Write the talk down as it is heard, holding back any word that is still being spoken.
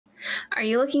Are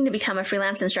you looking to become a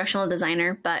freelance instructional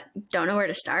designer but don't know where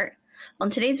to start? Well,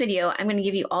 in today's video, I'm going to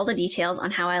give you all the details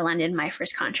on how I landed my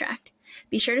first contract.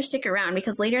 Be sure to stick around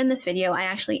because later in this video, I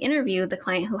actually interview the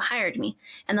client who hired me,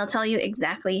 and they'll tell you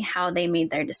exactly how they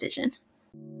made their decision.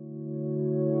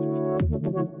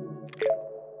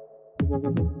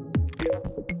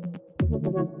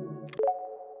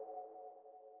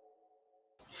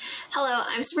 Hello,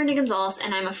 I'm Sabrina Gonzales,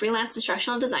 and I'm a freelance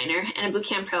instructional designer and a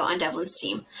bootcamp pro on Devlin's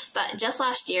team. But just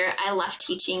last year, I left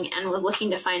teaching and was looking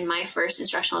to find my first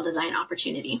instructional design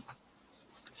opportunity.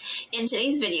 In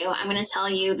today's video, I'm going to tell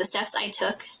you the steps I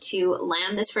took to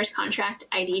land this first contract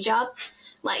ID job,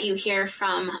 let you hear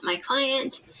from my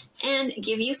client, and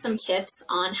give you some tips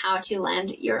on how to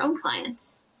land your own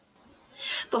clients.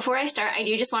 Before I start, I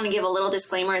do just want to give a little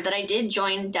disclaimer that I did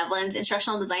join Devlin's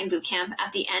Instructional Design Bootcamp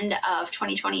at the end of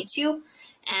 2022,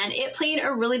 and it played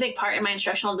a really big part in my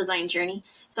instructional design journey.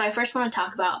 So I first want to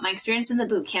talk about my experience in the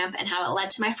bootcamp and how it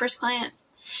led to my first client.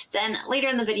 Then later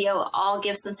in the video, I'll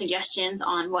give some suggestions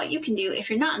on what you can do if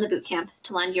you're not in the bootcamp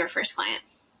to land your first client.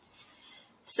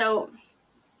 So,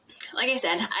 like I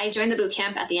said, I joined the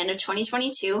bootcamp at the end of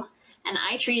 2022. And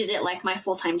I treated it like my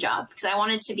full-time job because I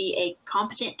wanted to be a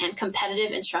competent and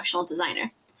competitive instructional designer.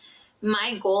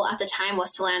 My goal at the time was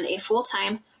to land a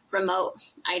full-time remote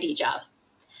ID job.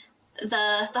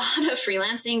 The thought of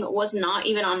freelancing was not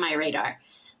even on my radar.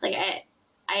 Like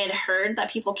I had heard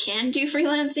that people can do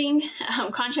freelancing,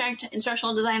 contract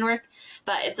instructional design work,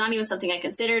 but it's not even something I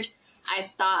considered. I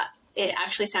thought it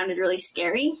actually sounded really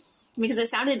scary because it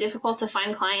sounded difficult to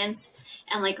find clients.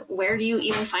 And like, where do you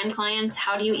even find clients?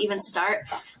 How do you even start?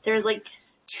 There was like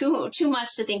too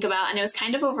much to think about, and it was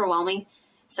kind of overwhelming.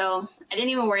 So I didn't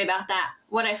even worry about that.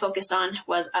 What I focused on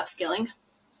was upskilling.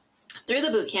 Through the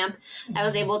bootcamp, I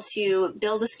was able to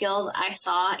build the skills I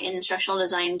saw in instructional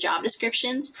design job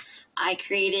descriptions. I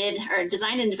created or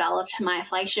designed and developed my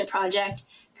flagship project,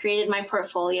 created my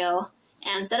portfolio,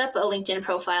 and set up a LinkedIn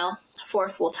profile for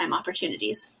full-time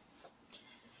opportunities.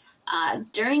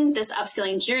 During this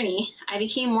upskilling journey, I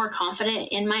became more confident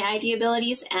in my ID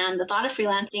abilities, and the thought of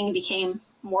freelancing became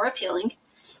more appealing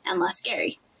and less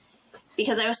scary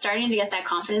because I was starting to get that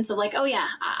confidence of like, oh yeah,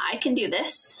 I can do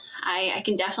this. I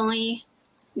can definitely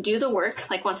do the work.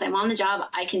 Like once I'm on the job,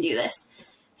 I can do this.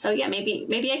 So yeah,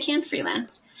 maybe I can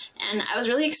freelance. And I was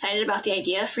really excited about the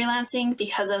idea of freelancing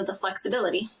because of the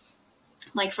flexibility.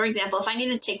 Like for example, if I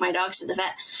needed to take my dogs to the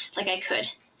vet, like I could,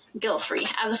 guilt-free.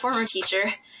 As a former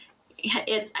teacher,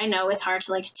 I know it's hard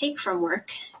to like take from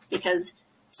work because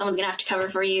someone's gonna have to cover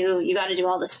for you. You got to do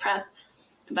all this prep.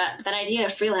 But that idea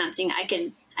of freelancing, I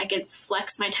could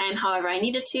flex my time however I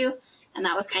needed to, and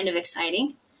that was kind of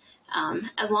exciting.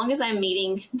 As long as I'm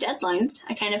meeting deadlines,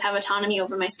 I kind of have autonomy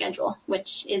over my schedule,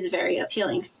 which is very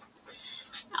appealing.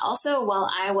 Also,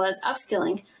 while I was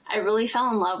upskilling, I really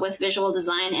fell in love with visual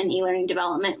design and e-learning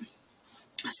development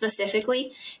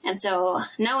specifically. And so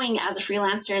knowing as a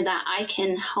freelancer that I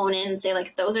can hone in and say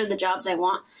like, those are the jobs I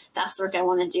want, that's the work I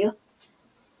want to do,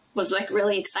 was like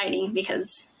really exciting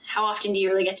because how often do you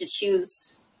really get to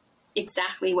choose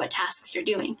exactly what tasks you're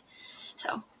doing?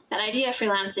 So that idea of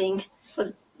freelancing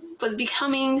was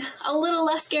becoming a little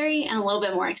less scary and a little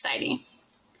bit more exciting.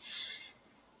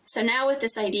 So now with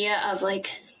this idea of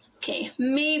like, okay,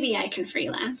 maybe I can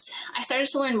freelance, I started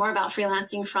to learn more about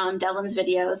freelancing from Devlin's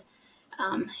videos,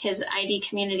 his ID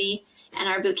community, and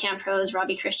our bootcamp pros,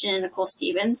 Robbie Christian and Nicole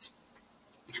Stevens.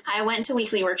 I went to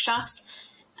weekly workshops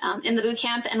in the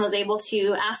bootcamp and was able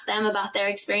to ask them about their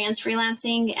experience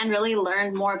freelancing and really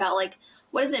learn more about like,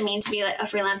 what does it mean to be like a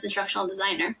freelance instructional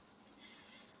designer?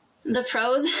 The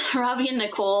pros, Robbie and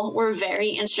Nicole, were very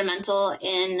instrumental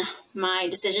in my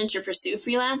decision to pursue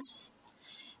freelance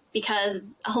because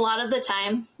a lot of the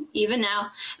time, even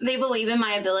now, they believe in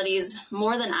my abilities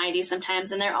more than I do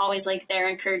sometimes. And they're always like there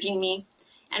encouraging me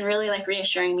and really like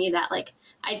reassuring me that like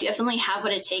I definitely have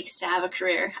what it takes to have a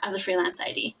career as a freelance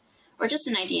ID, or just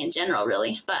an ID in general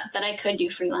really, but that I could do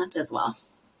freelance as well.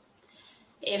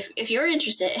 If you're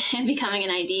interested in becoming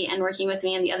an ID and working with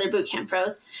me and the other bootcamp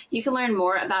pros, you can learn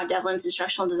more about Devlin's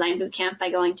Instructional Design Bootcamp by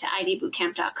going to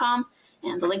idbootcamp.com,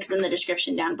 and the link is in the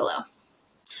description down below.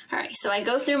 All right, so I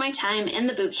go through my time in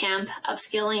the bootcamp,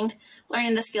 upskilling,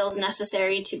 learning the skills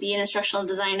necessary to be an instructional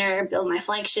designer, build my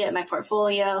flagship, my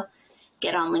portfolio,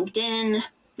 get on LinkedIn,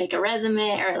 make a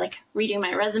resume, or like redo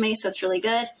my resume so it's really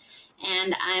good,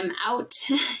 and I'm out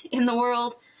in the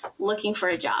world looking for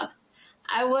a job.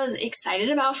 I was excited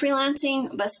about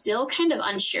freelancing, but still kind of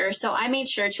unsure, so I made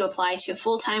sure to apply to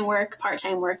full-time work,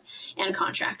 part-time work, and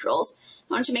contract roles.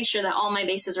 I wanted to make sure that all my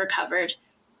bases were covered.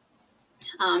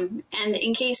 And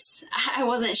in case I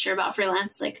wasn't sure about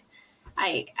freelance, like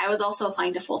I was also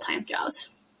applying to full-time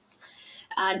jobs.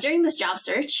 During this job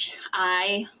search,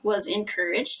 I was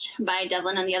encouraged by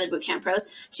Devlin and the other bootcamp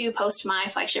pros to post my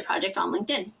flagship project on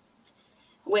LinkedIn,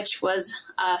 which was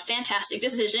a fantastic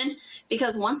decision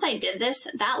because once I did this,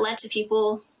 that led to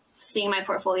people seeing my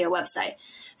portfolio website.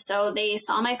 So they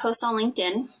saw my post on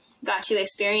LinkedIn, got to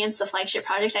experience the flagship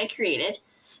project I created.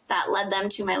 That led them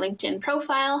to my LinkedIn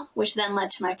profile, which then led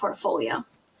to my portfolio.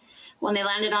 When they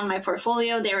landed on my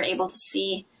portfolio, they were able to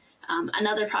see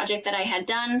another project that I had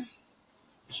done,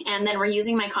 and then were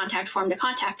using my contact form to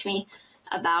contact me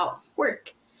about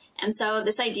work. And so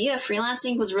this idea of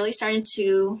freelancing was really starting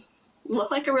to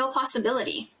look like a real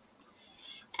possibility.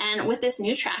 And with this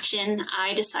new traction,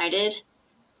 I decided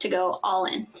to go all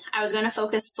in. I was going to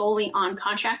focus solely on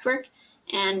contract work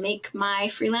and make my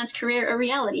freelance career a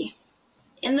reality.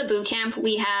 In the bootcamp,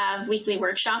 we have weekly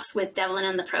workshops with Devlin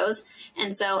and the pros.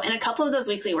 And so in a couple of those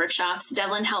weekly workshops,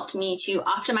 Devlin helped me to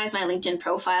optimize my LinkedIn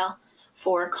profile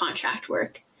for contract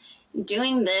work.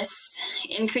 Doing this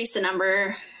increased the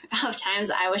number of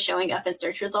times I was showing up in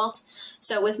search results.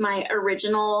 So with my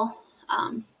original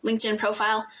LinkedIn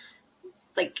profile,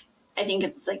 I think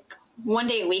it's one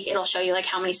day a week, it'll show you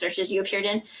how many searches you appeared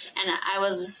in. And I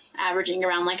was averaging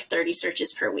around 30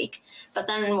 searches per week. But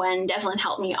then when Devlin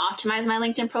helped me optimize my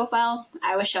LinkedIn profile,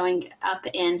 I was showing up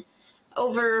in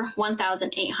over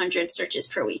 1,800 searches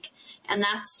per week. And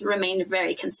that's remained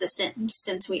very consistent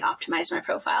since we optimized my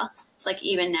profile. It's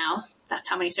even now, that's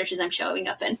how many searches I'm showing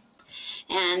up in.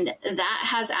 And that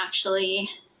has actually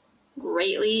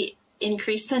greatly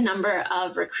increased the number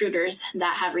of recruiters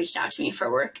that have reached out to me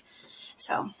for work.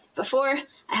 So before,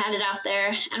 I had it out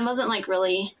there and wasn't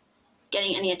really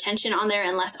getting any attention on there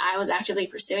unless I was actively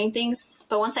pursuing things.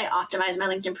 But once I optimized my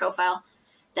LinkedIn profile,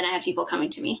 then I had people coming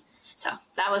to me. So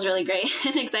that was really great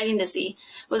and exciting to see.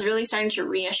 Was really starting to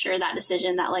reassure that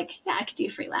decision that yeah, I could do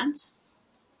freelance.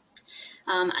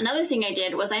 Another thing I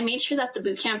did was I made sure that the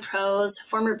bootcamp pros,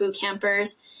 former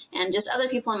bootcampers, and just other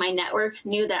people in my network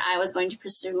knew that I was going to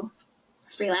pursue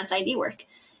freelance ID work.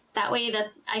 That way that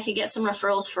I could get some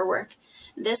referrals for work.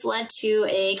 This led to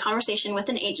a conversation with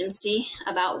an agency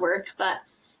about work, but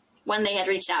when they had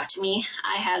reached out to me,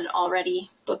 I had already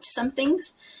booked some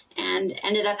things and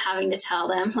ended up having to tell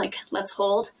them, let's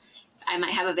hold, I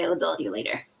might have availability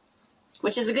later,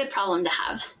 which is a good problem to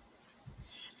have.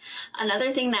 Another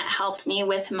thing that helped me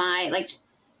with my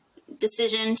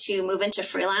decision to move into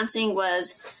freelancing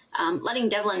was letting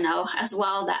Devlin know as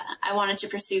well that I wanted to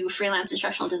pursue freelance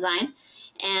instructional design.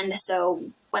 And so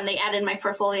when they added my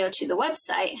portfolio to the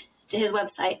website, to his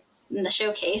website in the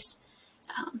showcase,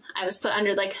 I was put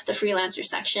under the freelancer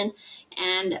section,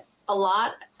 and a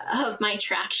lot of my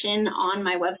traction on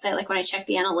my website, when I check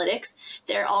the analytics,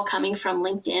 they're all coming from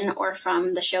LinkedIn or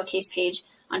from the showcase page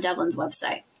on Devlin's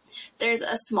website. There's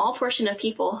a small portion of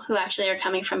people who actually are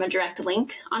coming from a direct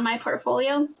link on my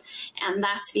portfolio, and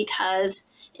that's because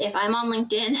if I'm on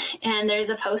LinkedIn and there's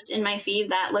a post in my feed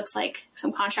that looks like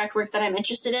some contract work that I'm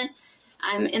interested in,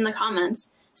 I'm in the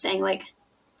comments saying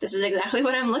this is exactly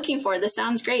what I'm looking for. This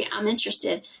sounds great. I'm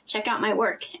interested. Check out my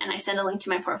work. And I send a link to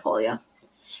my portfolio.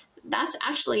 That's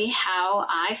actually how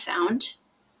I found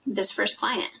this first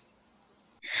client.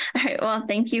 All right. Well,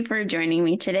 thank you for joining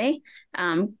me today.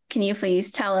 Can you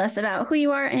please tell us about who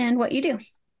you are and what you do?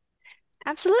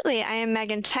 Absolutely. I am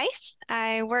Megan Teis.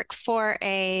 I work for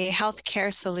a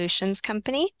healthcare solutions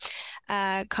company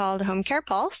called Home Care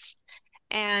Pulse.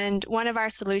 And one of our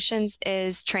solutions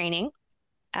is training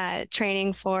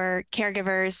for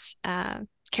caregivers,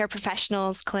 care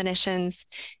professionals, clinicians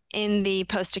in the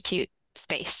post-acute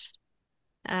space.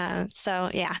 There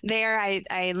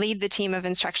I lead the team of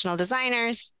instructional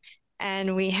designers,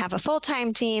 and we have a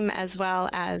full-time team as well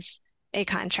as a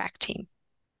contract team.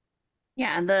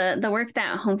 Yeah, the work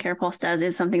that Home Care Pulse does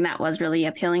is something that was really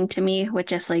appealing to me,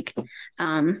 which is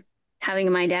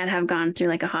having my dad have gone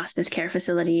through a hospice care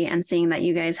facility and seeing that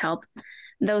you guys help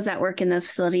those that work in those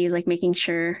facilities, making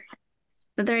sure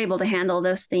that they're able to handle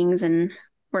those things and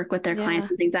work with their clients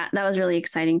and things. That was really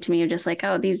exciting to me. Just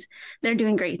they're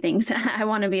doing great things. I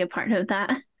want to be a part of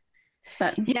that.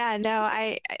 But yeah, no,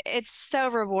 it's so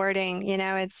rewarding.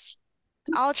 It's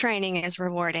all training is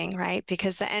rewarding, right?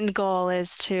 Because the end goal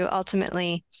is to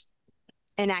ultimately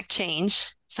enact change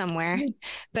somewhere. Mm-hmm.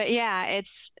 But yeah,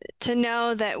 it's to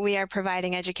know that we are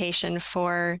providing education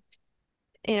for,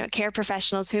 care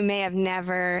professionals who may have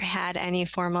never had any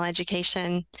formal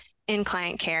education in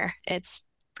client care. It's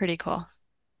pretty cool.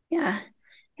 Yeah.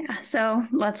 Yeah. So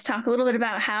let's talk a little bit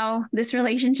about how this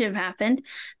relationship happened.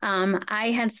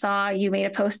 I had saw you made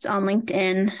a post on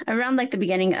LinkedIn around the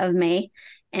beginning of May,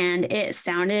 and it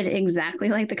sounded exactly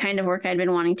like the kind of work I'd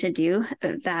been wanting to do,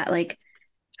 that like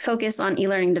focus on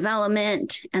e-learning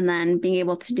development and then being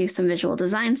able to do some visual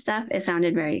design stuff. It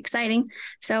sounded very exciting.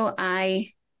 So I'm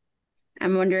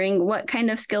wondering, what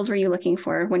kind of skills were you looking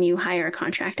for when you hire a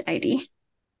contract ID?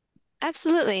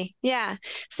 Absolutely. Yeah.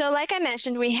 So like I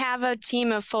mentioned, we have a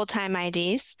team of full-time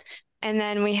IDs, and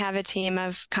then we have a team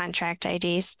of contract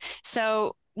IDs.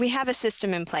 So we have a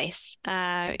system in place,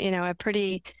 a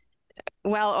pretty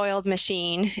well-oiled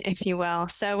machine, if you will.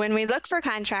 So when we look for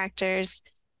contractors,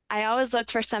 I always look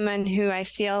for someone who I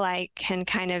feel like can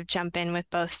kind of jump in with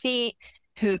both feet,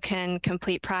 who can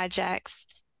complete projects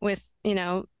with,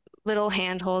 little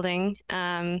hand-holding,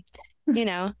 that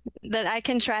I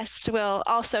can trust will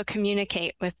also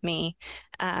communicate with me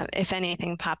if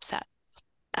anything pops up.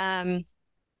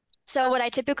 So what I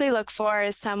typically look for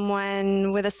is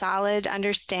someone with a solid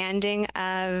understanding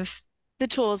of the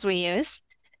tools we use.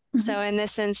 So in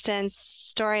this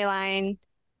instance, Storyline,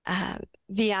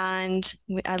 Vyond,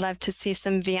 I love to see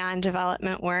some Vyond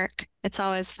development work. It's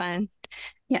always fun.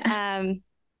 Yeah.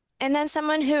 And then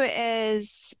someone who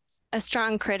is a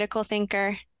strong critical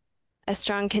thinker, a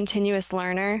strong continuous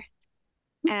learner.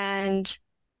 And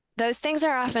those things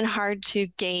are often hard to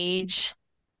gauge.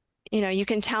 You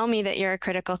can tell me that you're a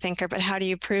critical thinker, but how do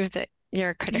you prove that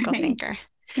you're a critical thinker?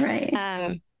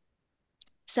 Right.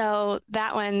 So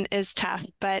that one is tough.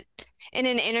 But in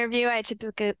an interview, I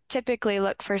typically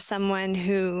look for someone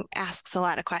who asks a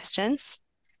lot of questions,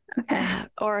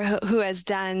 or who has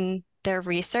done their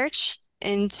research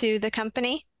into the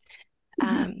company,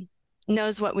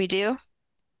 knows what we do.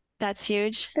 That's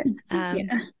huge.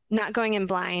 Not going in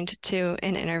blind to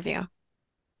an interview.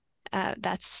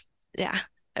 That's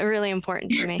really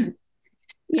important to me.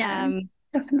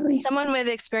 Definitely. Someone with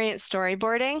experience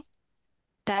storyboarding,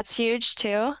 that's huge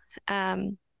too.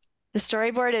 The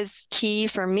storyboard is key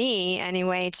for me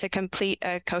anyway to complete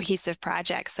a cohesive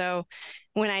project. So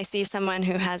when I see someone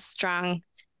who has strong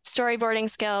storyboarding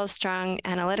skills, strong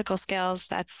analytical skills,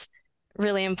 that's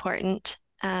really important.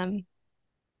 And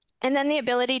then the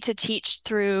ability to teach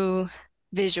through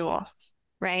visuals,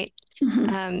 right?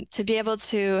 To be able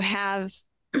to have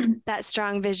that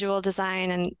strong visual design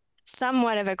and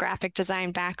somewhat of a graphic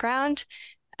design background.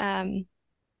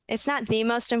 It's not the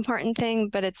most important thing,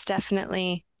 but it's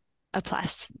definitely a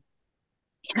plus.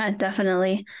 Yeah,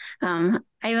 definitely. I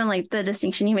even like the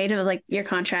distinction you made of like your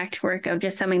contract work, of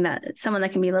just someone that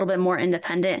can be a little bit more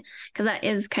independent, because that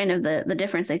is kind of the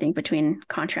difference, I think, between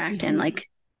contract and like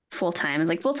full-time. Is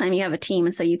like full-time, you have a team,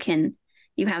 and so you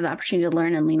have the opportunity to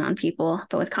learn and lean on people.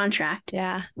 But with contract,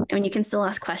 I mean, you can still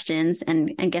ask questions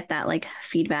and get that like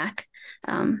feedback.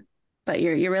 But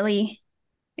you're really,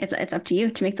 it's up to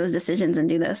you to make those decisions and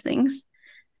do those things.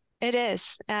 It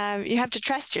is. You have to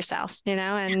trust yourself,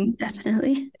 and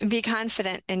definitely be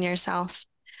confident in yourself.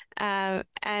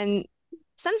 And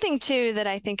something too that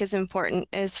I think is important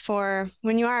is for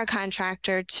when you are a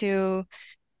contractor to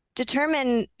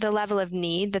determine the level of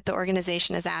need that the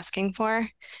organization is asking for.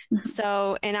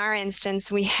 So in our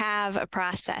instance, we have a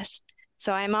process.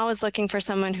 So I'm always looking for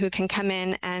someone who can come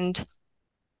in and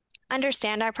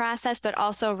understand our process, but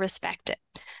also respect it.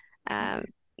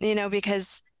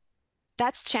 Because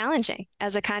that's challenging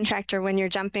as a contractor when you're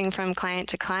jumping from client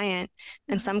to client,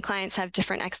 and some clients have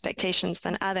different expectations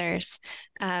than others.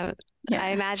 I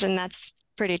imagine that's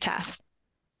pretty tough.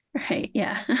 Right.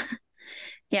 Yeah.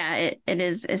 Yeah, it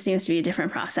is. It seems to be a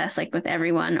different process, like with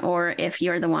everyone, or if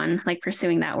you're the one like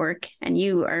pursuing that work and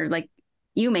you are like,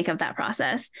 you make up that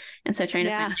process. And so trying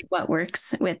to find like, what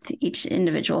works with each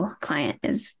individual client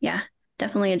is,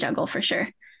 definitely a juggle for sure.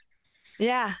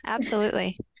 Yeah,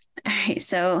 absolutely. All right.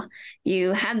 So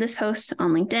you had this post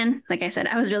on LinkedIn. Like I said,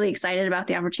 I was really excited about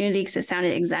the opportunity because it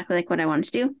sounded exactly like what I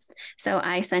wanted to do. So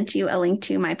I sent you a link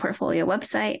to my portfolio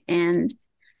website. And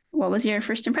what was your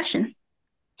first impression?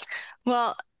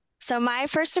 Well, so my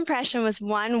first impression was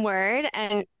one word,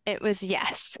 and it was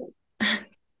yes.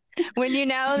 When you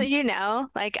know,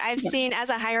 like I've seen, as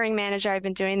a hiring manager, I've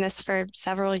been doing this for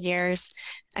several years.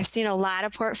 I've seen a lot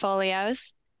of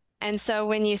portfolios. And so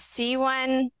when you see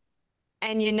one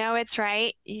and you know it's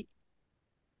right,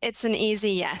 it's an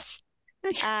easy yes.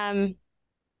 That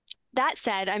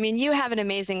said, I mean, you have an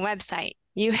amazing website.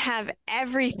 You have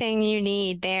everything you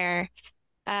need there.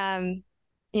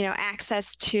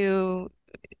 Access to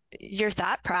your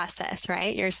thought process,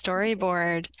 right? Your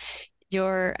storyboard,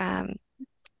 you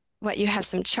have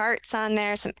some charts on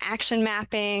there, some action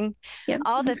mapping,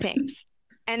 all the things.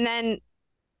 And then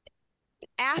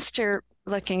after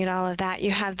looking at all of that,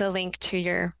 you have the link to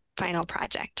your final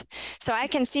project. So I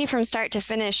can see from start to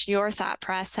finish your thought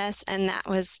process. And that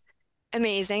was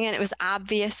amazing, and it was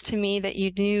obvious to me that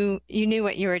you knew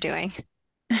what you were doing.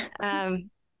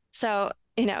 So,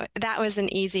 that was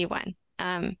an easy one.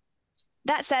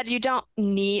 That said, I don't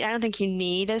think you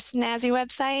need a snazzy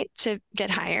website to get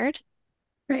hired.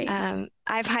 Right.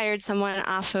 I've hired someone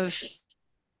off of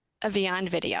a Beyond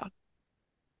video,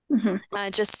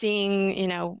 just seeing,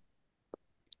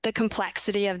 the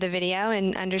complexity of the video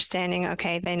and understanding,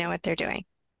 okay, they know what they're doing.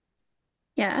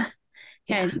 Yeah.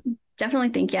 I definitely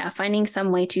think, finding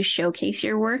some way to showcase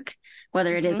your work,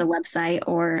 whether it is a website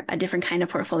or a different kind of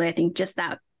portfolio, I think just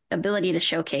that ability to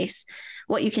showcase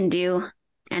what you can do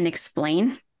and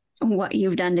explain what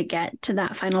you've done to get to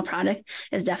that final product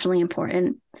is definitely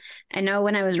important. I know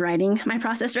when I was writing my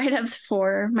process write-ups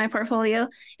for my portfolio,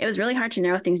 it was really hard to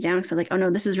narrow things down because I'm like, oh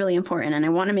no, this is really important and I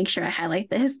want to make sure I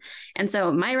highlight this. And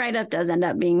so my write-up does end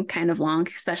up being kind of long,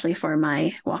 especially for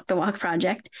my walk the walk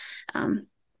project.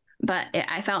 But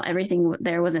I felt everything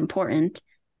there was important,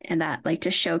 and that like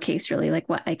to showcase really like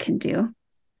what I can do.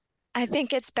 I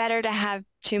think it's better to have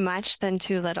too much than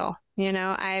too little.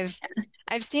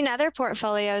 I've seen other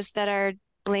portfolios that are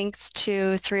linked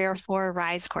to 3 or 4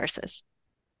 Rise courses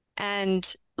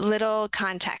and little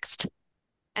context.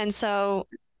 And so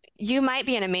you might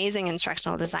be an amazing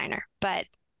instructional designer, but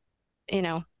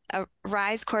a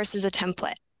Rise course is a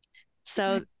template.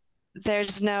 So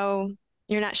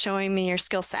you're not showing me your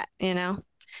skill set,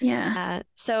 Yeah.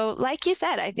 So like you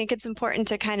said, I think it's important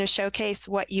to kind of showcase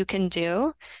what you can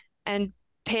do and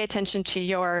pay attention to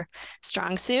your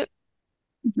strong suit.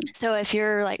 So if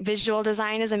your like visual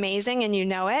design is amazing and you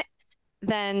know it,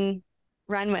 then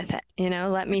run with it,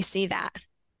 let me see that.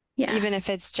 Yeah. Even if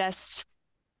it's just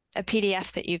a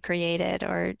PDF that you created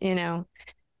or,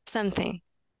 something.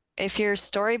 If you're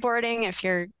storyboarding, if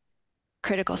your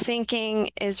critical thinking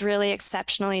is really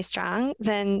exceptionally strong,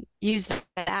 then use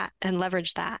that and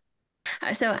leverage that.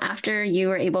 So after you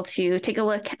were able to take a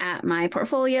look at my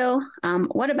portfolio,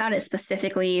 what about it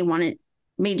specifically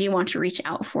made you want to reach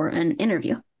out for an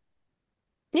interview?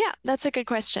 Yeah, that's a good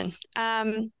question.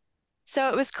 So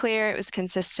it was clear, it was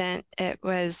consistent, it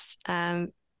was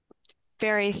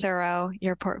very thorough,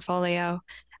 your portfolio.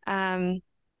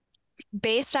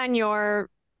 Based on your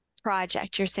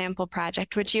project, your sample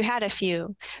project, which you had a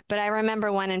few, but I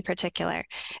remember one in particular.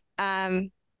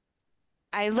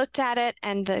 I looked at it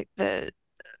and the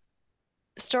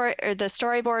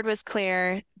storyboard was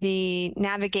clear, the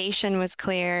navigation was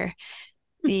clear,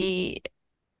 I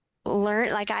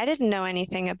didn't know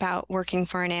anything about working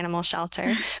for an animal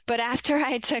shelter, but after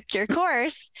I took your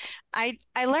course, I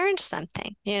learned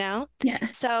something, Yeah.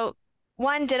 So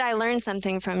one, did I learn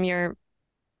something from your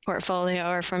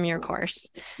portfolio or from your course?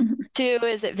 2,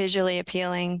 is it visually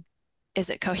appealing? Is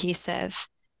it cohesive?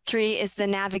 3, is the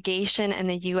navigation and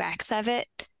the UX of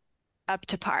it up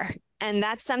to par? And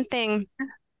that's something,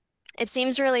 it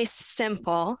seems really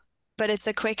simple, but it's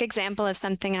a quick example of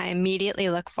something I immediately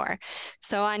look for.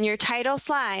 So on your title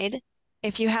slide,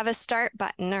 if you have a start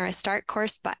button or a start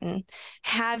course button,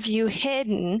 have you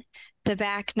hidden the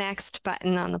back next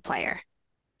button on the player?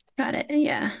 Got it.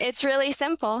 Yeah. It's really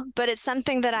simple, but it's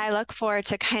something that I look for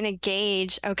to kind of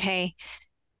gauge, okay,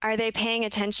 are they paying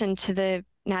attention to the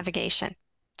navigation,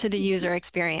 to the user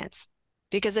experience?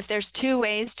 Because if there's 2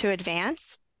 ways to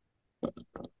advance,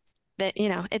 that,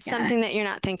 it's something that you're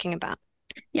not thinking about.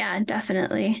 Yeah,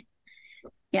 definitely.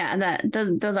 Yeah,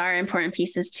 those are important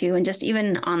pieces too. And just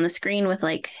even on the screen with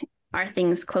like, are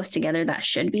things close together that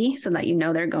should be so that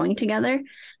they're going together?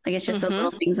 Like it's just those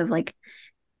little things of like,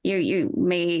 you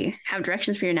may have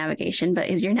directions for your navigation, but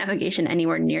is your navigation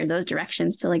anywhere near those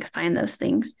directions to like find those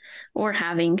things? Or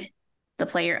having the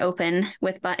player open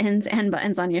with buttons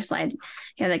on your slide.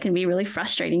 Yeah, that can be really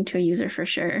frustrating to a user for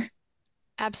sure.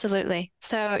 Absolutely.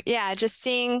 So yeah, just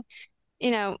seeing,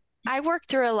 I work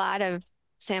through a lot of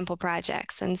sample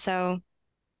projects. And so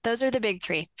those are the big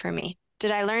 3 for me.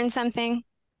 Did I learn something?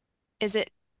 Is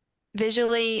it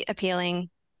visually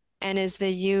appealing? And is the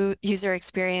user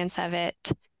experience of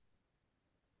it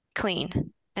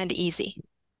clean and easy?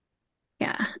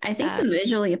 Yeah, I think the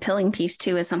visually appealing piece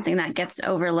too is something that gets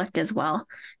overlooked as well,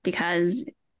 because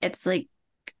it's like,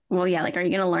 well, yeah, like, are you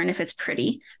going to learn if it's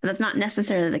pretty? But that's not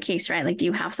necessarily the case, right? Like, do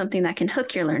you have something that can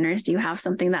hook your learners? Do you have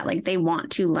something that like they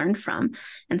want to learn from?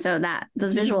 And so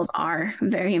those visuals are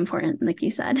very important, like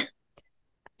you said.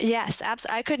 Yes,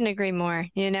 absolutely. I couldn't agree more.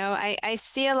 I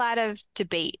see a lot of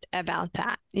debate about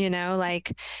that,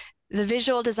 like the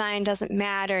visual design doesn't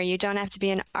matter. You don't have to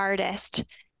be an artist.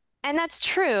 And that's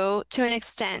true to an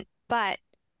extent. But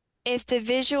if the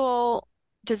visual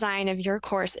design of your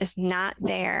course is not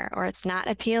there or it's not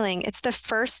appealing, it's the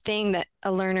first thing that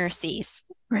a learner sees.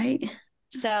 Right.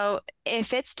 So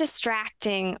if it's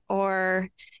distracting or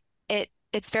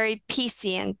it's very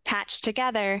piecey and patched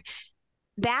together,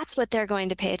 that's what they're going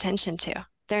to pay attention to.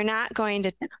 They're not going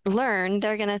to learn.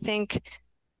 They're going to think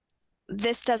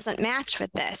this doesn't match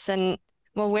with this. And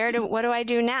well, what do I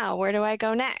do now? Where do I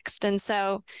go next? And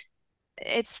so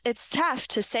it's tough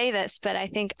to say this, but I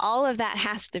think all of that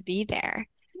has to be there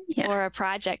for a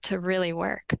project to really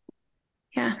work.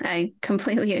 Yeah, I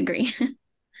completely agree.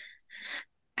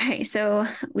 All right, so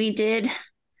we did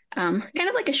kind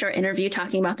of like a short interview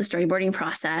talking about the storyboarding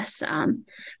process,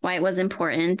 why it was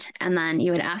important. And then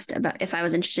you had asked about if I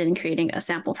was interested in creating a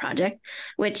sample project,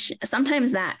 which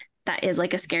sometimes that is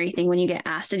like a scary thing when you get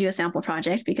asked to do a sample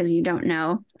project, because you don't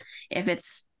know if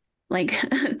it's like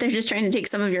they're just trying to take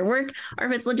some of your work, or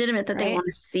if it's legitimate that they want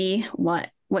to see what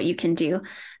you can do.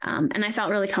 And I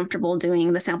felt really comfortable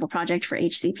doing the sample project for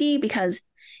HCP because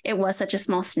it was such a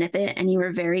small snippet, and you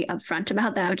were very upfront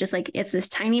about that. Just like, it's this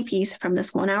tiny piece from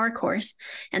this 1 hour course.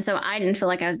 And so I didn't feel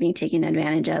like I was being taken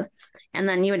advantage of. And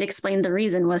then you would explain the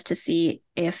reason was to see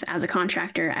if, as a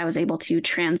contractor, I was able to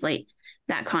translate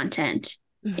that content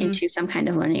into some kind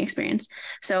of learning experience.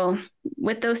 So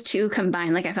with those two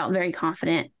combined, like, I felt very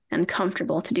confident and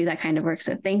comfortable to do that kind of work.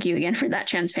 So thank you again for that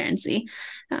transparency,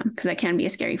 because that can be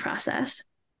a scary process.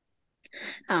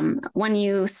 When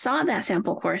you saw that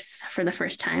sample course for the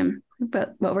first time,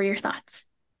 what were your thoughts?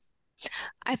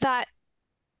 I thought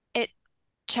it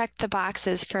checked the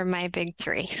boxes for my big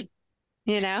three.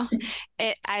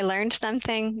 I learned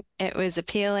something, it was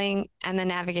appealing, and the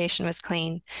navigation was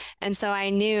clean. And so I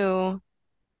knew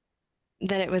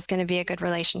that it was going to be a good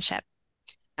relationship.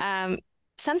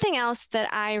 Something else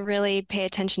that I really pay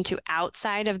attention to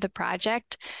outside of the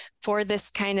project for this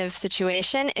kind of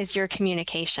situation is your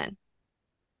communication.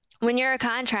 When you're a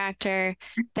contractor,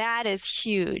 that is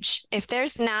huge. If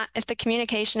the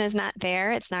communication is not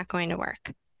there, it's not going to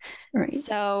work. Right.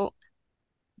 So,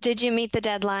 did you meet the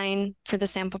deadline for the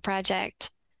sample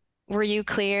project? Were you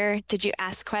clear? Did you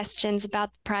ask questions about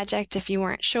the project if you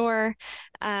weren't sure?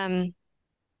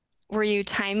 Were you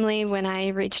timely when I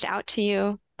reached out to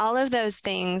you? All of those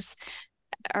things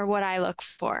are what I look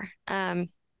for. On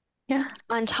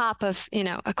top of,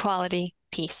 a quality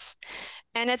piece.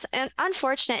 And it's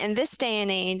unfortunate in this day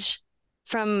and age,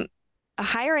 from a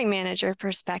hiring manager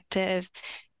perspective,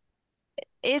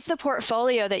 is the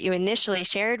portfolio that you initially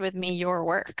shared with me your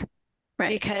work? Right.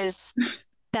 Because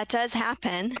that does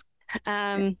happen.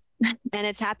 And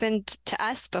it's happened to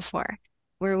us before,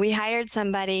 where we hired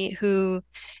somebody who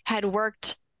had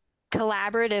worked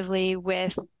collaboratively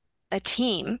with a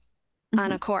team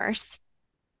on a course,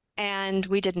 and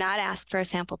we did not ask for a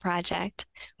sample project.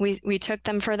 We took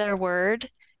them for their word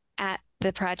at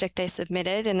the project they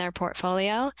submitted in their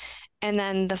portfolio, and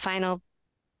then the final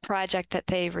project that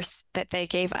they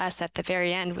gave us at the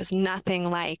very end was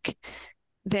nothing like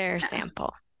their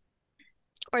sample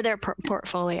or their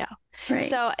portfolio. Right.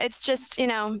 So it's just,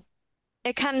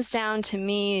 it comes down to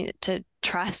me to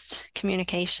trust,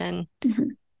 communication,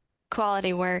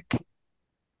 quality work.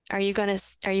 Are you gonna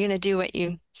do what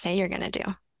you say you're gonna do?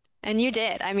 And you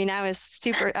did. I mean, I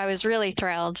was really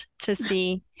thrilled to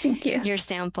see Thank you. Your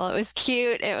sample. It was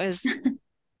cute. It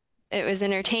was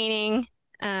entertaining.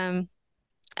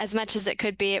 As much as it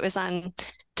could be. It was on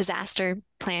disaster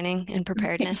planning and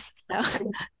preparedness. So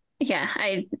yeah,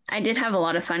 I did have a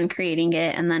lot of fun creating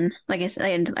it. And then, like I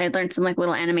said, I learned some like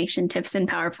little animation tips in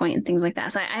PowerPoint and things like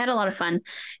that. So I had a lot of fun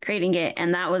creating it.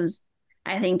 And that was,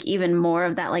 I think, even more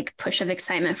of that like push of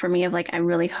excitement for me of like, I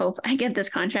really hope I get this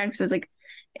contract, because like,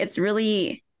 it's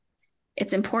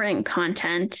important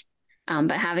content,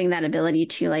 but having that ability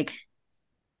to like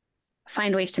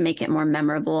find ways to make it more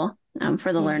memorable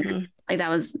for the learner, like that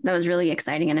was really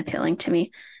exciting and appealing to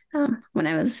me when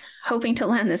I was hoping to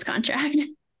land this contract.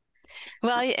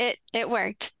 Well, it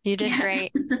worked. You did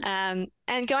great.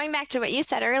 And going back to what you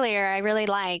said earlier, I really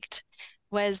liked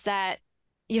was that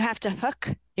you have to hook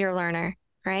your learner,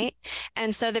 right?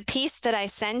 And so the piece that I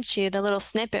sent you, the little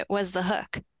snippet, was the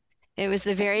hook. It was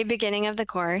the very beginning of the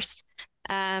course.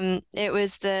 It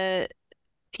was the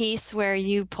piece where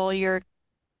you pull your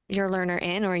learner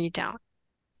in or you don't.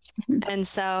 And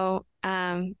so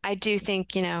I do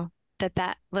think,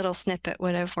 that little snippet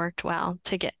would have worked well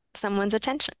to get someone's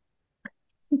attention.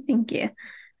 Thank you.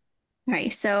 All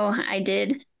right. So I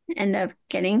did end up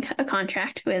getting a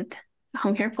contract with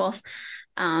Home Care Pulse.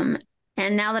 And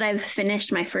now that I've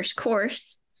finished my first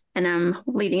course and I'm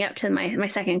leading up to my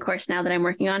second course now that I'm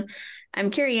working on, I'm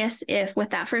curious if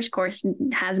with that first course,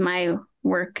 has my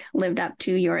work lived up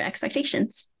to your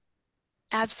expectations?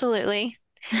 Absolutely.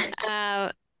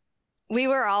 We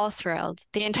were all thrilled,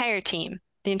 the entire team.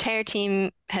 the entire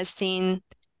team has seen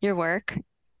your work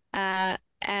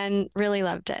and really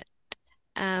loved it.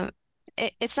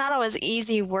 It's not always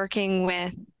easy working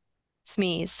with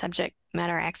SMEs, subject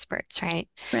matter experts, right?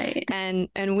 Right.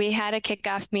 And we had a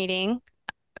kickoff meeting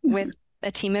with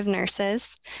a team of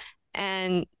nurses,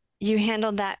 and you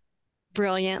handled that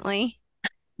brilliantly.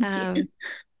 The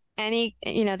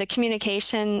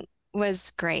communication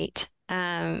was great.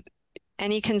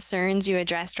 Any concerns you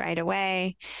addressed right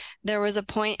away. There was a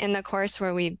point in the course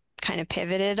where we kind of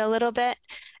pivoted a little bit,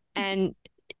 and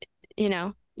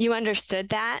you understood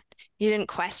that. You didn't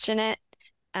question it.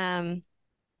 And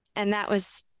that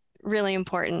was really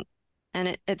important.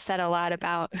 And it said a lot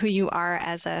about who you are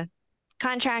as a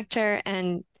contractor.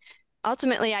 And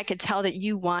ultimately, I could tell that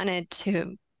you wanted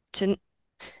to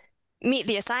meet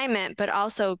the assignment, but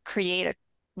also create a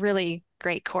really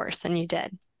great course, and you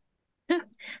did.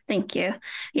 Thank you.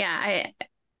 Yeah,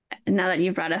 now that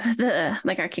you brought up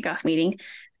our kickoff meeting,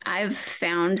 I've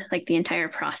found like the entire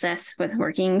process with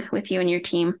working with you and your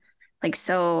team,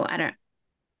 so I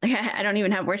don't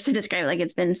even have words to describe it. Like,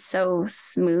 it's been so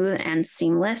smooth and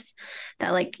seamless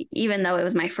that even though it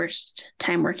was my first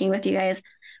time working with you guys,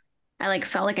 I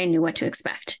felt like I knew what to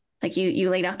expect. Like, you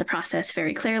laid out the process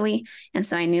very clearly. And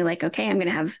so I knew okay,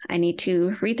 I need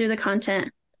to read through the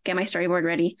content, get my storyboard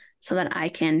ready so that I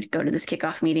can go to this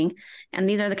kickoff meeting. And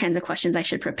these are the kinds of questions I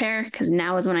should prepare, because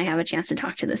now is when I have a chance to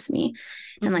talk to this me,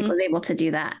 and was able to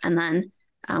do that. And then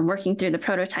working through the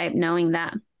prototype, knowing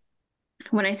that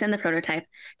when I send the prototype,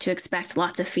 to expect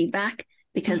lots of feedback,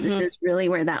 because this is really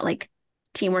where that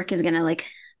teamwork is going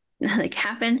to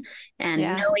happen. And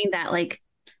knowing that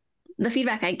the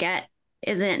feedback I get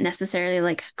isn't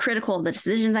necessarily critical of the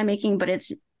decisions I'm making, but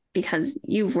it's because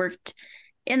you've worked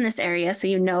in this area, so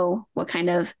you know what kind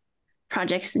of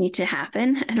projects need to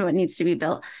happen and what needs to be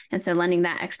built. And so lending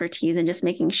that expertise and just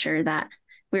making sure that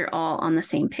we're all on the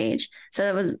same page. So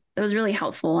it was really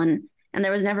helpful. And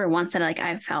there was never once that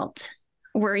I felt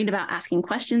worried about asking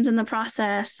questions in the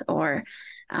process, or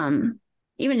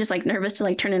even just nervous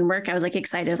to turn in work. I was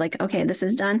excited, okay, this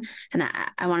is done, and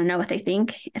I want to know what they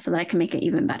think so that I can make it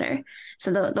even better.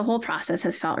 So the whole process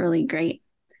has felt really great.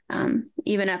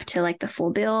 Even up to the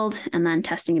full build and then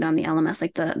testing it on the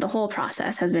LMS, the whole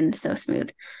process has been so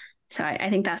smooth. So I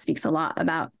think that speaks a lot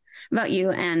about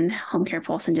you and Home Care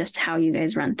Pulse, and just how you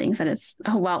guys run things, that it's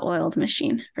a well-oiled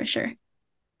machine for sure.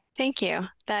 Thank you.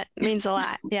 That means a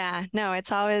lot. Yeah, no,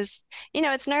 it's always,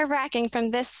 it's nerve-wracking from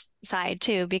this side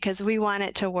too, because we want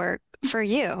it to work for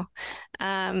you.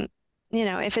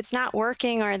 If it's not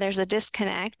working or there's a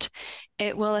disconnect,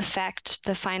 it will affect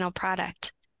the final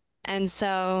product. And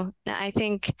so I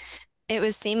think it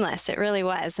was seamless. It really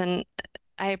was. And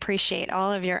I appreciate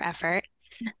all of your effort.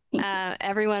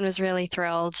 Everyone was really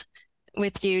thrilled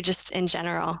with you just in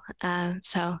general.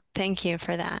 So thank you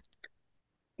for that.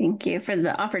 Thank you for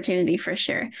the opportunity, for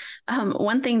sure.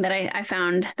 One thing that I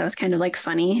found that was kind of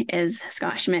funny is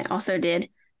Scott Schmidt also did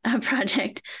a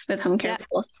project with Home Care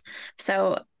Pulse.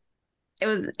 So it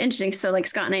was interesting. So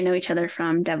Scott and I know each other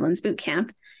from Devlin's boot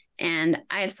camp. And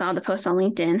I saw the post on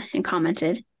LinkedIn and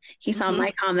commented. He saw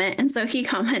my comment, and so he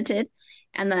commented.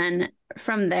 And then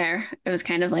from there, it was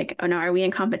kind of oh no, are we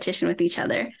in competition with each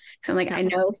other? So I'm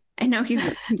no. I know he's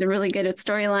really good at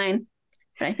storyline,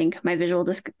 but I think my visual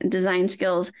design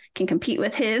skills can compete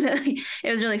with his.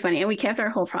 It was really funny. And we kept our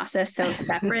whole process so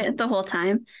separate the whole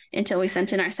time until we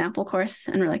sent in our sample course,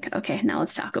 and we're okay, now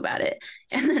let's talk about it.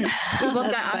 And then we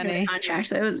both got offered the contract.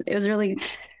 So it was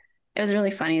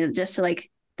really funny just to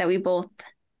that we both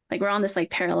we're on this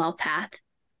parallel path,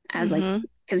 as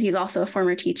because he's also a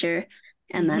former teacher,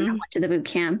 and then I went to the boot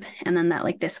camp, and then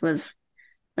that this was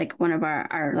one of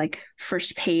our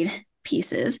first paid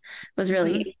pieces. Was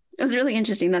really it was really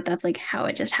interesting that that's how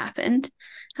it just happened,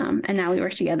 and now we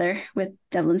work together with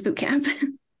Devlin's boot camp.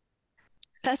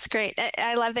 That's great.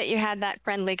 I love that you had that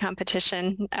friendly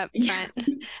competition up front.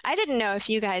 I didn't know if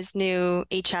you guys knew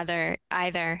each other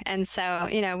either. And so,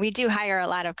 we do hire a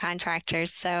lot of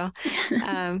contractors. So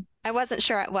I wasn't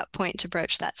sure at what point to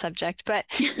broach that subject, but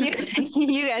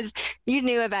you guys, you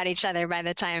knew about each other by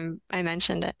the time I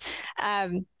mentioned it.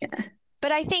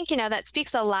 But I think, that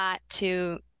speaks a lot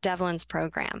to Devlin's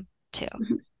program too,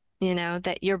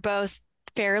 that you're both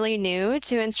fairly new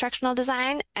to instructional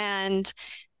design, and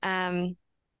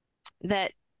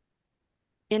that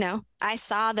I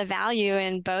saw the value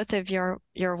in both of your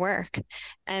work.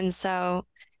 And so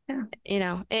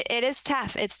it is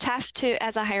tough. It's tough to,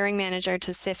 as a hiring manager,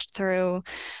 to sift through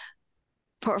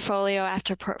portfolio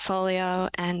after portfolio,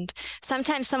 and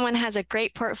sometimes someone has a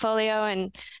great portfolio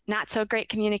and not so great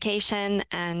communication,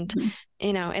 and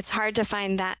it's hard to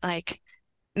find that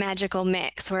magical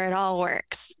mix where it all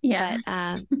works. Yeah.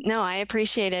 But no, I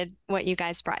appreciated what you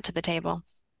guys brought to the table.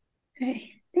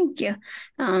 Okay. Thank you.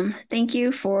 Thank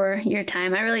you for your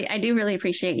time. I do really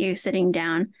appreciate you sitting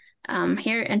down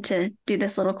here and to do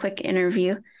this little quick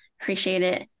interview. Appreciate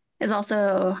it. It's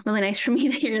also really nice for me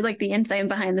to hear like the insight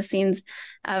behind the scenes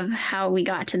of how we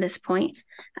got to this point.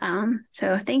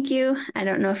 So thank you. I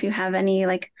don't know if you have any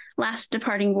like last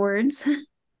departing words.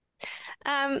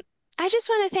 I just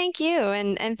want to thank you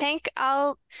and thank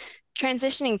all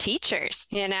transitioning teachers,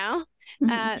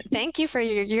 Thank you for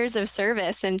your years of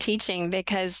service and teaching,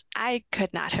 because I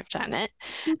could not have done it.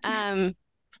 And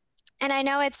I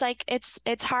know it's like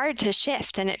it's hard to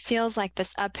shift, and it feels like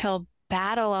this uphill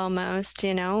battle almost,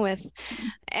 with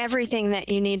everything that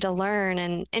you need to learn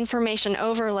and information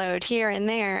overload here and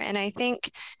there. And I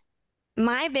think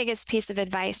my biggest piece of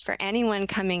advice for anyone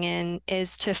coming in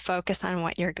is to focus on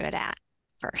what you're good at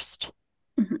first.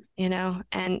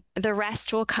 And the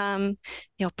rest will come.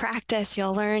 You'll practice,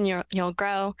 you'll learn, you'll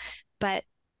grow, but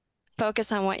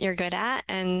focus on what you're good at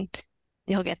and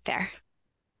you'll get there.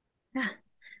 Yeah.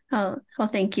 Well,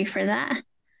 thank you for that.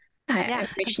 I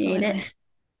appreciate absolutely. it.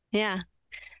 Yeah.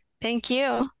 Thank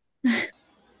you.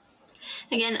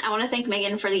 Again, I want to thank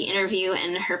Megan for the interview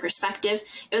and her perspective.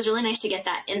 It was really nice to get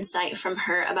that insight from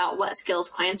her about what skills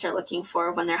clients are looking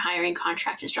for when they're hiring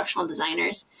contract instructional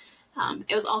designers.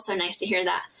 It was also nice to hear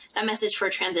that message for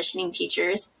transitioning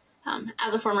teachers.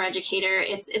 As a former educator,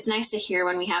 it's nice to hear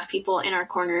when we have people in our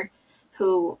corner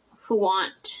who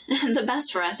want the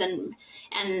best for us and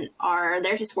are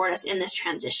there to support us in this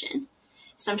transition.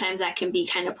 Sometimes that can be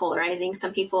kind of polarizing.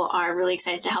 Some people are really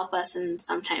excited to help us, and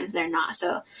sometimes they're not.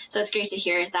 So it's great to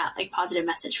hear that like positive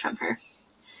message from her.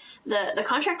 The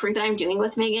contract work that I'm doing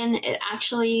with Megan, it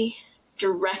actually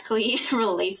directly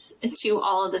relates to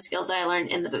all of the skills that I learned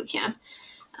in the bootcamp.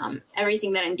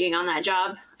 Everything that I'm doing on that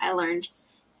job, I learned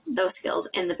those skills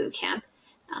in the bootcamp.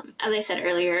 As I said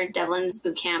earlier, Devlin's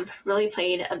bootcamp really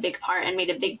played a big part and made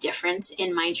a big difference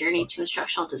in my journey to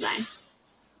instructional design.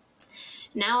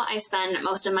 Now I spend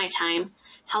most of my time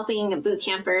helping boot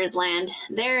campers land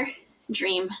their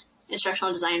dream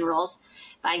instructional design roles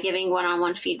by giving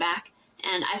one-on-one feedback.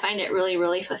 And I find it really,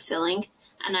 really fulfilling.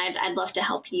 And I'd love to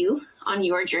help you on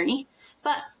your journey.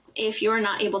 But if you're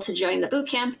not able to join the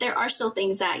bootcamp, there are still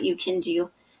things that you can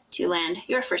do to land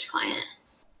your first client.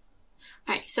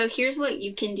 All right, so here's what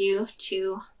you can do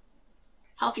to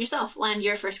help yourself land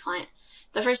your first client.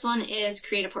 The first one is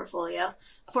create a portfolio.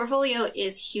 A portfolio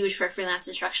is huge for a freelance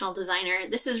instructional designer.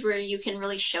 This is where you can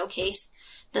really showcase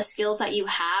the skills that you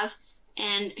have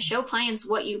and show clients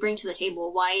what you bring to the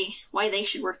table, why they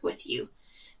should work with you.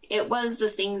 It was the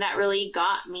thing that really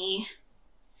got me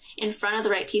in front of the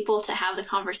right people to have the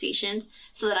conversations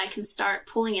so that I can start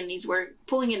pulling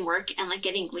in work and like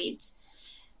getting leads.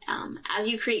 As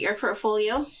you create your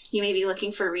portfolio, you may be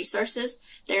looking for resources.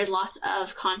 There's lots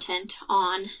of content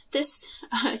on this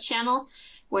channel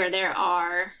where there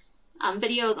are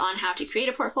videos on how to create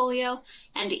a portfolio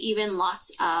and even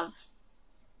lots of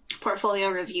portfolio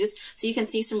reviews. So you can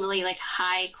see some really like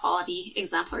high quality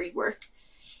exemplary work.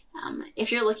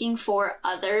 If you're looking for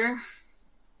other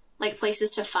like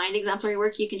places to find exemplary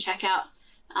work, you can check out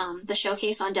the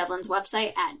showcase on Devlin's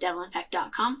website at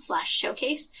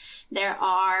devlinpeck.com/showcase. There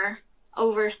are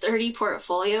over 30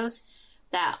 portfolios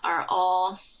that are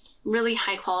all really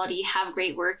high quality, have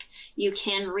great work. You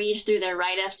can read through their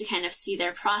write-ups to kind of see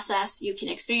their process. You can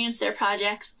experience their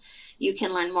projects. You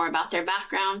can learn more about their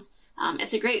backgrounds.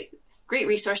 It's a great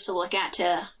resource to look at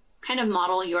to kind of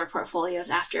model your portfolios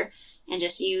after and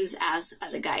just use as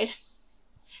a guide.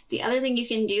 The other thing you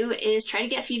can do is try to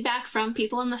get feedback from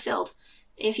people in the field.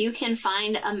 If you can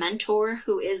find a mentor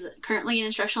who is currently an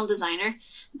instructional designer,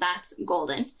 that's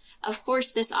golden. Of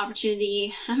course, this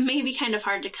opportunity may be kind of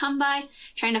hard to come by,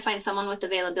 trying to find someone with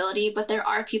availability, but there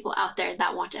are people out there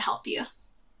that want to help you.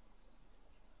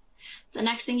 The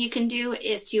next thing you can do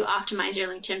is to optimize your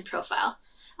LinkedIn profile.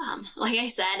 Like I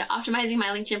said, optimizing my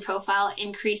LinkedIn profile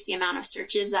increased the amount of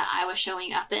searches that I was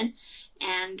showing up in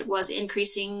and was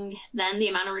increasing then the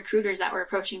amount of recruiters that were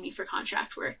approaching me for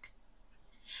contract work.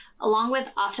 Along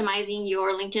with optimizing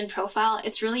your LinkedIn profile,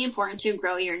 it's really important to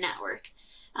grow your network.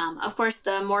 Of course,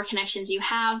 the more connections you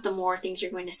have, the more things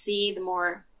you're going to see, the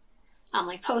more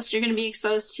like posts you're going to be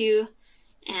exposed to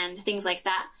and things like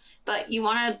that. But you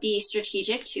want to be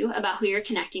strategic too about who you're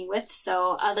connecting with.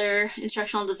 So other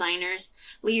instructional designers,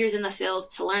 leaders in the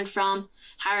field to learn from,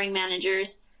 hiring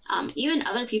managers, even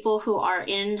other people who are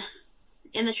in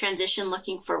the transition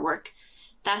looking for work.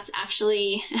 That's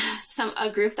actually a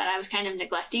group that I was kind of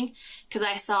neglecting because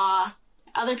I saw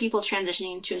other people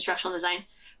transitioning to instructional design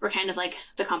we're kind of like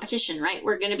the competition, right?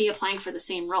 We're going to be applying for the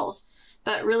same roles.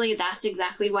 But really, that's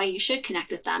exactly why you should connect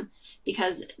with them,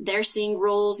 because they're seeing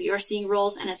roles, you're seeing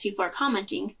roles, and as people are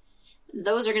commenting,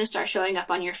 those are going to start showing up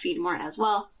on your feed more as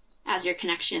well. As your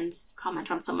connections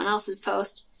comment on someone else's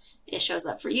post, it shows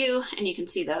up for you and you can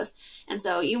see those. And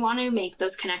so you want to make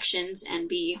those connections and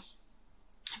be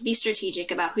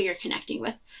strategic about who you're connecting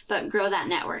with, but grow that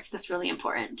network. That's really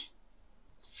important.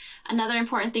 Another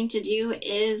important thing to do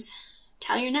is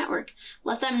tell your network.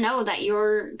 Let them know that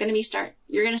you're going to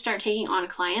start taking on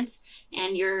clients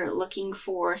and you're looking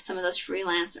for some of those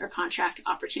freelance or contract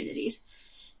opportunities.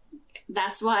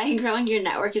 That's why growing your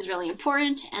network is really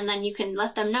important. And then you can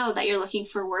let them know that you're looking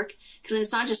for work, because then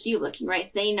it's not just you looking, right?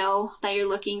 They know that you're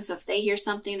looking. So if they hear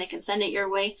something, they can send it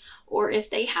your way. Or if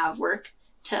they have work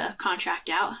to contract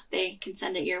out, they can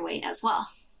send it your way as well.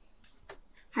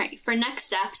 All right, for next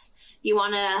steps, you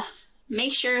want to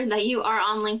make sure that you are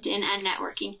on LinkedIn and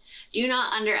networking. Do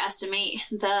not underestimate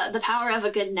the power of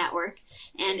a good network.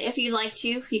 And if you'd like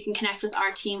to, you can connect with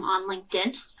our team on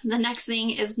LinkedIn. The next thing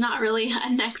is not really a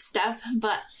next step,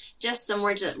 but just some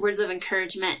words of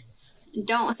encouragement.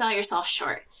 Don't sell yourself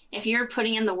short. If you're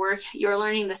putting in the work, you're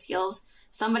learning the skills,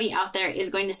 somebody out there is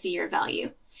going to see your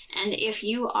value. And if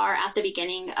you are at the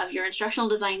beginning of your instructional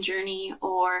design journey,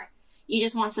 or you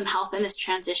just want some help in this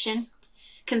transition,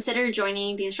 consider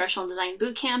joining the Instructional Design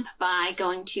Bootcamp by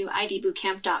going to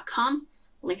idbootcamp.com,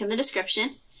 link in the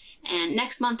description. And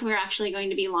next month, we're actually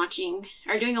going to be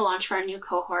doing a launch for our new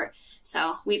cohort.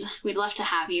 So we'd love to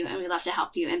have you, and we'd love to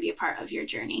help you and be a part of your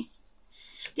journey.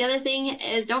 The other thing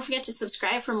is, don't forget to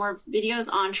subscribe for more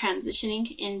videos on transitioning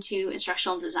into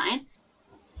instructional design.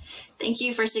 Thank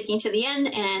you for sticking to the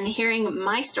end and hearing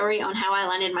my story on how I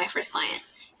landed my first client.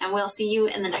 And we'll see you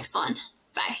in the next one.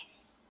 Bye.